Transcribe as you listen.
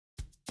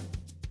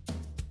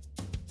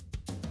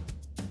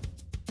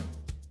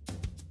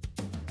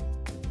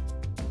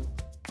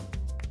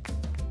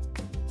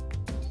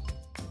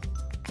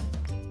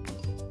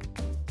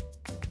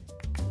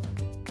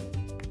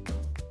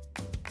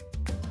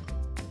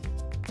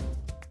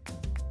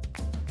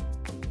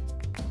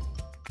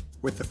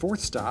With the fourth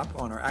stop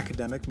on our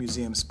academic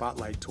museum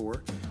spotlight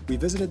tour, we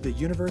visited the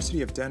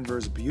University of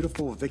Denver's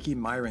beautiful Vicki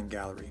Myhren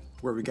Gallery,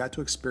 where we got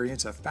to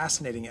experience a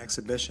fascinating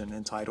exhibition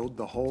entitled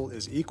 "The Whole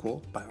is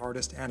Equal" by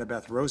artist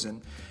Annabeth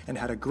Rosen, and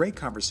had a great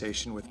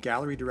conversation with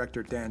gallery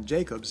director Dan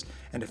Jacobs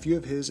and a few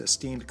of his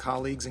esteemed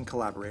colleagues and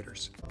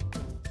collaborators.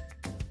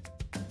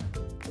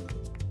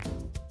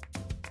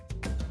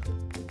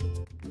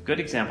 A good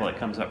example that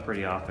comes up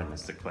pretty often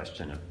is the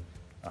question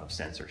of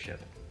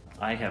censorship.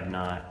 I have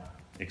not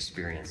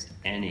experienced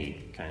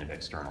any kind of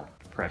external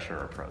pressure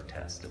or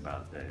protest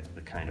about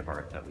the kind of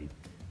art that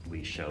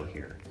we show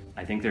here.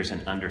 I think there's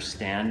an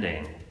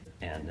understanding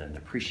and an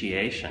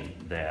appreciation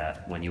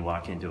that when you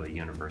walk into a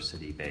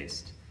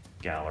university-based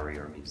gallery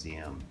or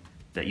museum,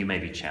 that you may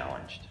be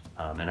challenged.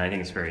 And I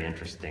think it's very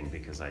interesting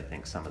because I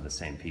think some of the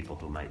same people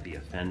who might be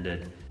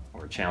offended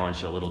or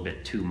challenged a little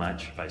bit too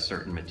much by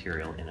certain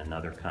material in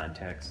another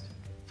context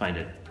find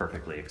it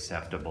perfectly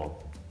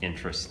acceptable,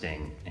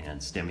 interesting,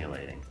 and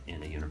stimulating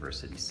in a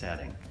university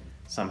setting.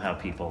 Somehow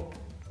people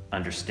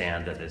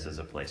understand that this is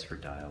a place for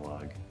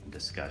dialogue,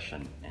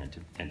 discussion,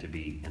 and to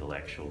be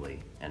intellectually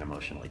and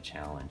emotionally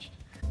challenged.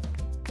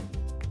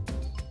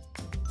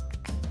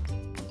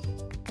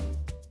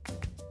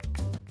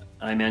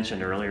 I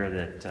mentioned earlier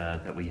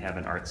that we have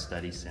an art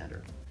study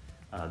center.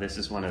 This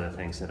is one of the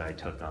things that I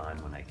took on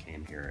when I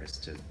came here, is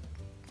to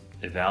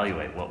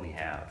evaluate what we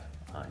have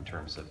in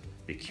terms of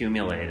the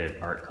accumulated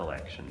art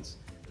collections.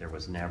 There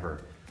was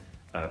never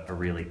a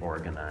really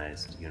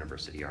organized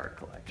university art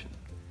collection.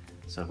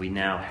 So we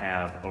now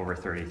have over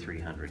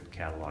 3,300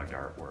 cataloged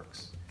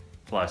artworks,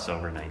 plus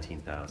over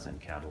 19,000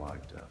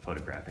 cataloged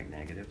photographic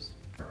negatives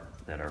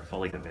that are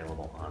fully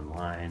available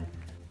online.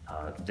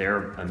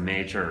 They're a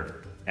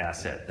major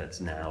asset that's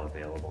now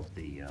available to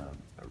the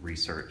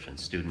research and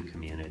student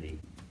community.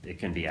 It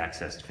can be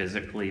accessed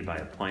physically by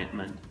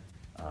appointment.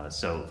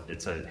 So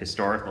it's a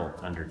historical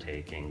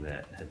undertaking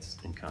that has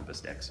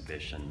encompassed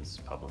exhibitions,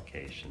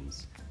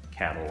 publications,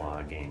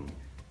 cataloging,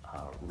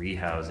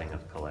 rehousing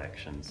of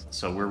collections.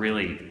 So we're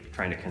really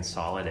trying to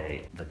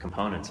consolidate the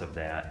components of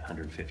that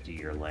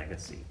 150-year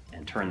legacy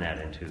and turn that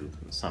into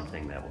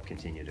something that will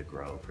continue to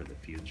grow for the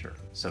future.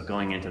 So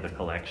going into the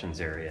collections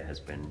area has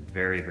been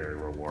very, very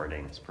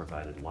rewarding. It's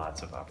provided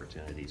lots of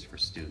opportunities for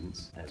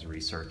students as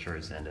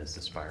researchers and as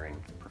aspiring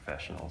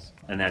professionals.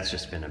 And that's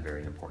just been a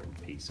very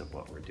important piece of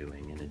what we're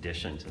doing, in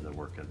addition to the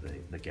work of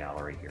the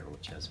gallery here,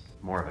 which has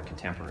more of a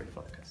contemporary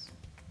focus.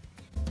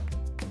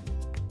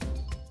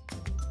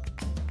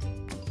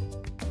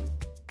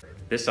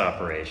 This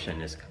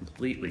operation is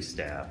completely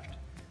staffed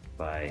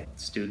by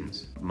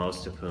students,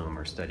 most of whom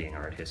are studying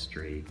art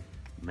history.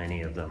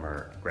 Many of them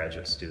are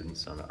graduate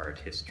students on the art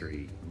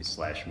history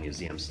 /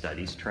 museum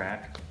studies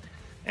track.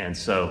 And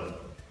so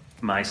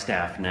my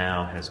staff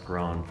now has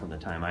grown, from the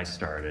time I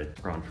started,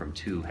 grown from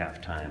 2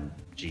 half-time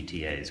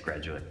GTAs,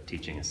 graduate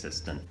teaching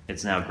assistant.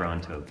 It's now grown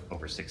to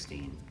over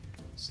 16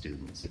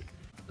 students.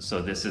 So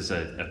this is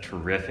a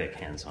terrific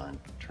hands-on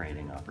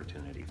training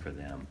opportunity for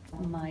them.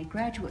 My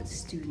graduate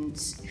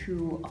students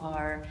who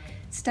are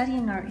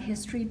studying art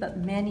history, but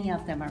many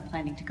of them are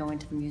planning to go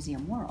into the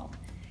museum world.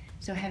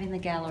 So having the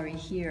gallery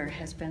here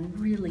has been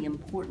really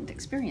important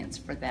experience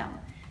for them,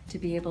 to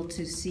be able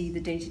to see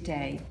the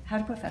day-to-day. How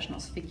do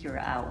professionals figure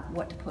out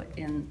what to put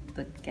in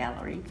the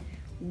gallery,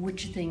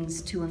 which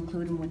things to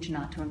include and which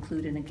not to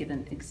include in a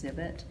given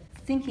exhibit?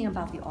 Thinking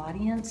about the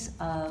audience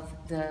of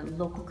the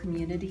local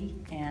community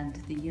and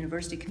the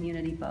university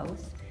community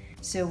both.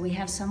 So we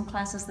have some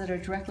classes that are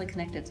directly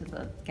connected to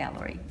the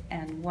gallery,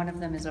 and one of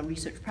them is a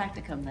research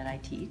practicum that I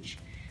teach.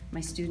 My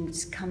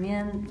students come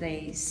in,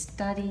 they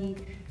study.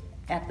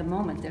 At the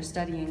moment, they're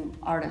studying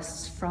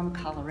artists from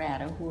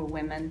Colorado who are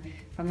women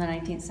from the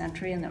 19th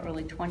century and the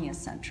early 20th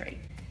century.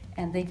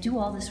 And they do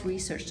all this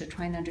research to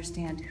try and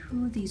understand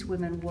who these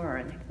women were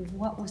and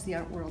what was the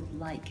art world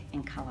like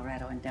in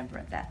Colorado and Denver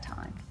at that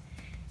time.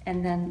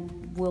 And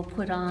then we'll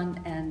put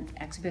on an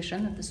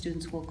exhibition that the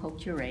students will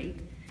co-curate,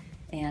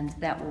 and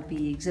that will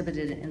be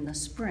exhibited in the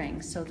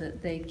spring so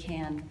that they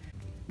can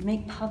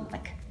make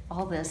public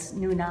all this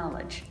new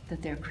knowledge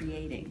that they're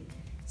creating.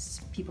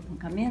 People can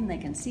come in, they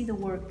can see the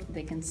work,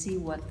 they can see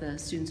what the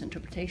students'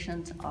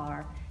 interpretations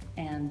are,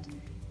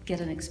 and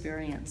get an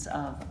experience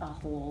of a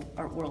whole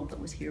art world that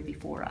was here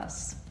before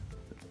us.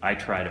 I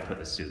try to put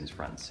the students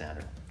front and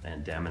center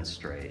and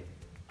demonstrate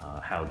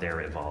how they're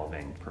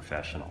evolving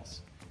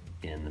professionals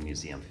in the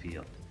museum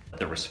field.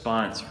 The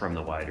response from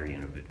the wider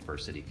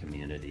university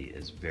community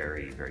is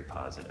very, very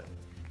positive.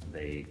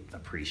 They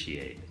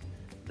appreciate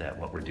that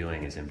what we're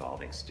doing is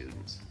involving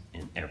students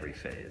in every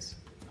phase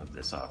of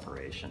this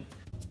operation.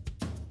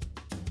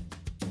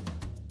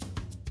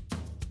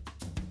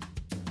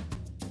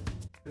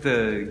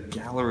 The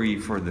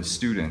gallery for the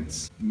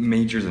students,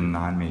 majors and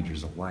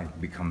non-majors alike,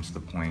 becomes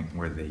the point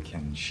where they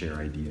can share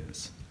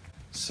ideas.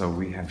 So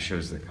we have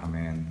shows that come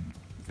in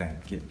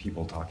that get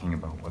people talking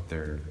about what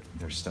they're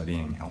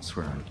studying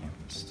elsewhere on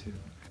campus too.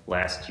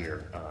 Last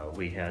year,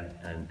 we had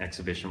an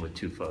exhibition with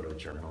 2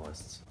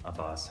 photojournalists,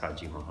 Abbas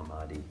Haji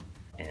Mohammadi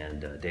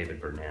and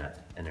David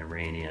Burnett, an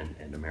Iranian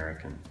and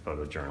American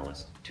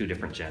photojournalist, two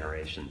different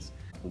generations.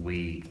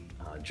 We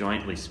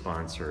jointly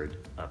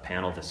sponsored a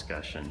panel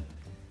discussion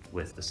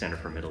with the Center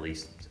for Middle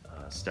East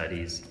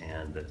Studies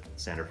and the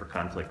Center for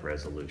Conflict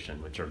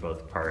Resolution, which are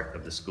both part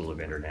of the School of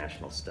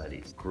International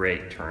Studies.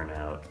 Great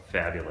turnout,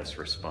 fabulous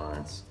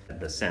response.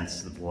 The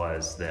sense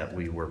was that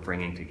we were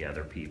bringing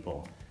together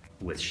people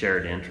with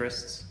shared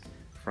interests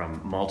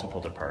from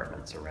multiple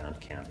departments around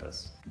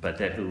campus, but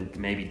that who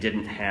maybe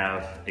didn't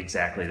have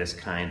exactly this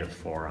kind of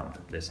forum,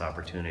 this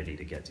opportunity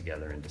to get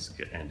together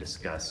and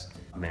discuss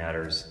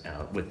matters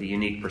with the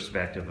unique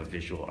perspective of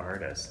visual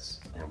artists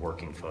and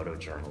working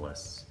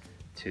photojournalists,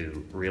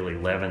 to really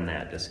leaven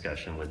that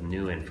discussion with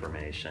new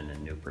information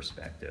and new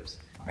perspectives.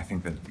 I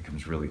think that it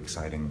becomes really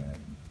exciting that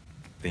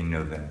they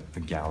know that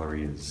the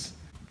gallery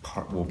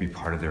will be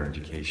part of their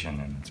education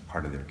and it's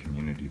part of their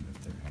community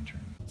that they're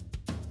entering.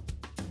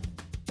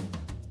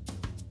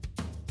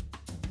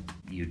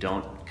 You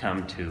don't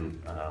come to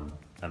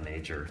a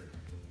major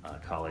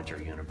college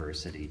or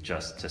university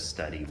just to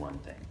study one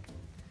thing.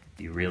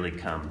 You really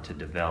come to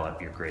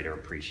develop your greater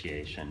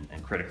appreciation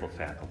and critical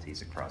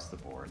faculties across the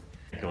board.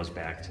 It goes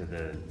back to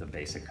the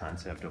basic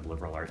concept of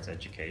liberal arts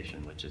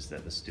education, which is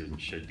that the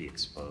student should be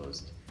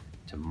exposed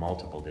to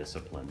multiple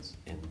disciplines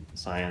in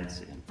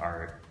science, in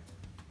art,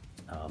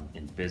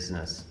 in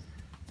business,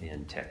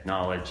 in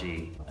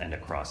technology, and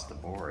across the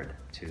board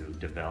to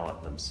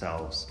develop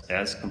themselves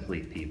as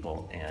complete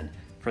people and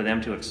for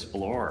them to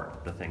explore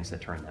the things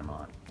that turn them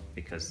on.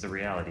 Because the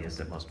reality is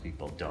that most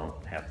people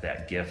don't have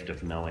that gift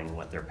of knowing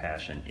what their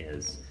passion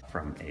is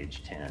from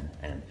age 10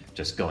 and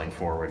just going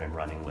forward and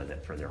running with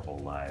it for their whole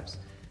lives.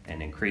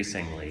 And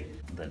increasingly,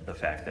 the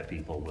fact that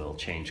people will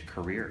change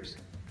careers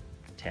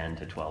 10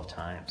 to 12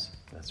 times.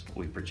 That's what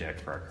we project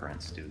for our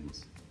current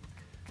students.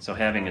 So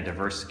having a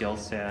diverse skill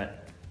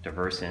set,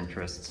 diverse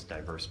interests,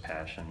 diverse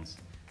passions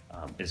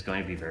is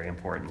going to be a very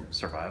important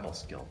survival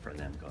skill for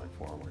them going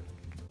forward.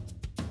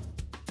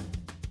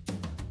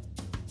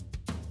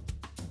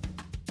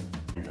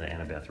 The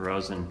Annabeth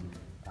Rosen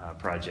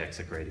project's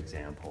a great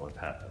example of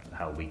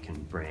how we can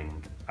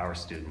bring our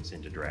students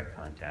into direct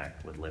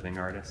contact with living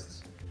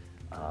artists.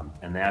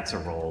 And that's a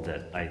role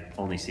that I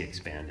only see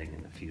expanding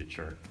in the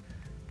future.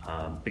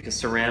 Because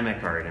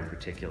ceramic art in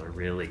particular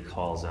really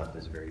calls up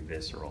this very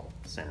visceral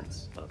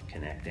sense of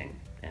connecting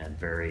and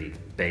very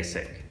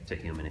basic to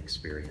human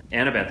experience.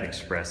 Annabeth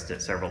expressed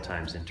it several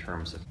times in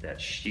terms of that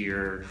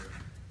sheer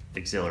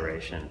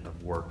exhilaration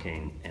of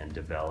working and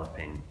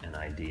developing an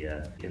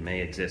idea. It may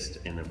exist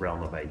in the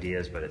realm of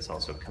ideas, but it's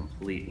also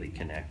completely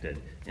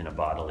connected in a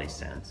bodily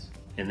sense.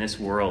 In this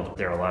world,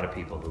 there are a lot of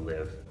people who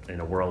live in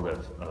a world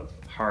of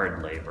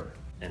hard labor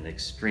and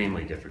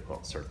extremely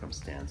difficult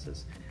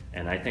circumstances.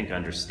 And I think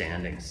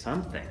understanding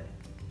something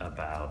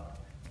about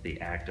the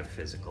act of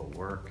physical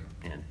work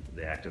and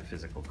the act of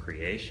physical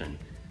creation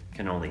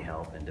can only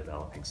help in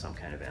developing some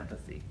kind of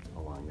empathy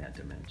along that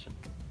dimension.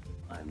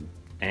 I'm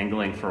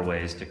angling for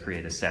ways to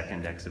create a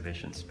second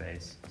exhibition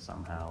space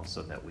somehow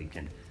so that we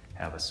can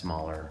have a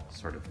smaller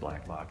sort of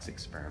black box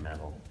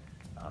experimental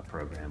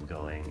program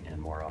going and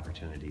more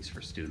opportunities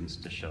for students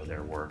to show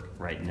their work.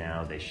 Right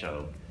now they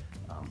show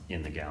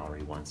in the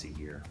gallery once a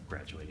year,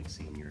 graduating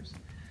seniors.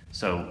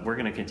 So we're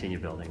going to continue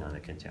building on a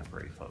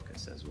contemporary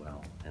focus as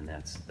well, and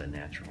that's the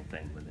natural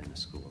thing within the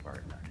School of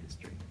Art and Art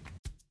History.